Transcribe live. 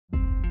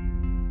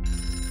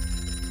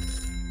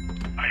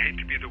I hate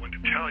to be the one to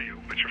tell you,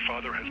 but your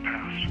father has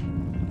passed.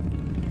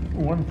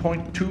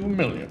 1.2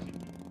 million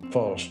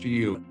falls to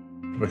you,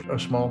 but a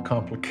small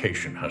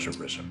complication has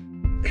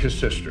arisen. His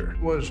sister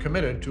was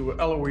committed to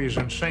Eloise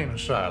Insane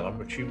Asylum,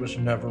 but she was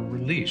never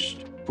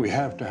released. We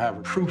have to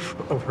have proof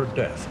of her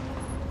death.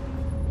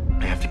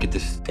 I have to get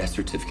this death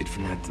certificate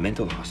from that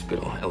mental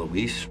hospital,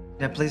 Eloise.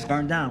 That place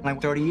burned down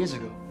like 30 years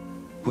ago.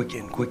 Quick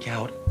in, quick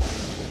out.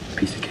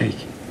 Piece of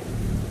cake.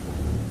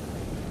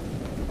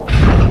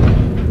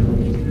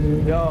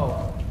 Yo,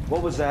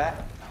 what was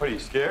that? What, are you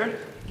scared?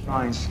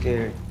 I ain't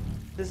scared.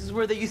 This is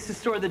where they used to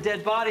store the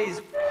dead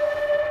bodies.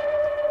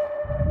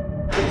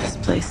 This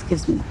place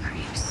gives me the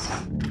creeps.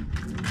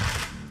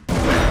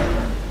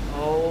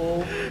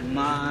 Oh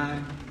my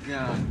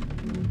God.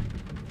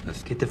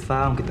 Let's get the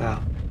file and get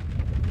out.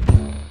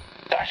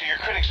 Doctor, your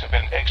critics have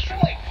been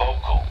extremely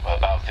vocal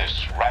about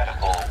this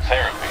radical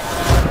therapy.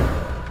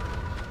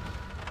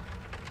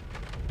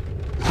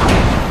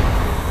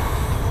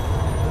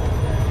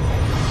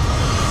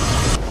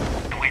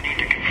 We need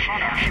to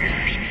confront our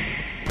fears.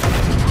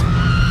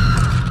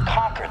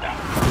 Conquer them.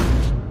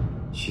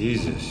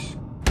 Jesus.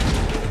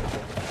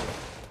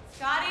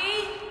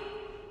 Scotty?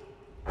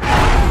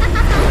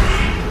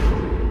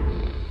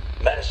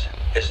 Medicine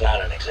is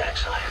not an exact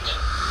science.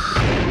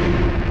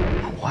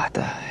 What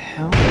the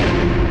hell?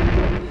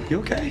 You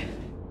okay?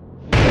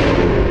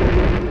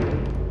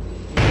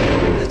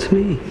 That's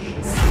me.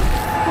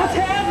 What's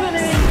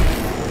happening?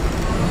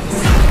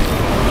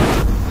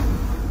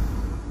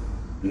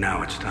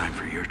 Now it's time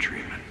for your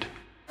treatment.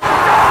 Go!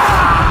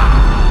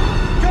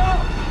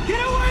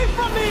 Get away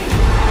from me!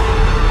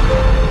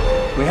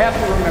 We have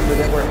to remember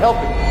that we're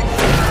helping.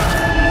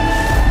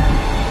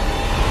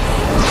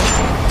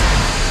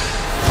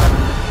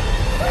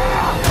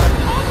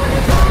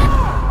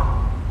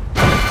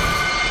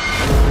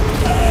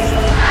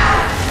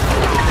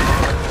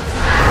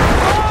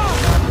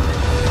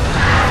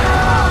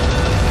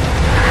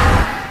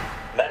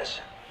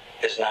 Medicine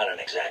is not an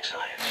exact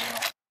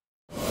science.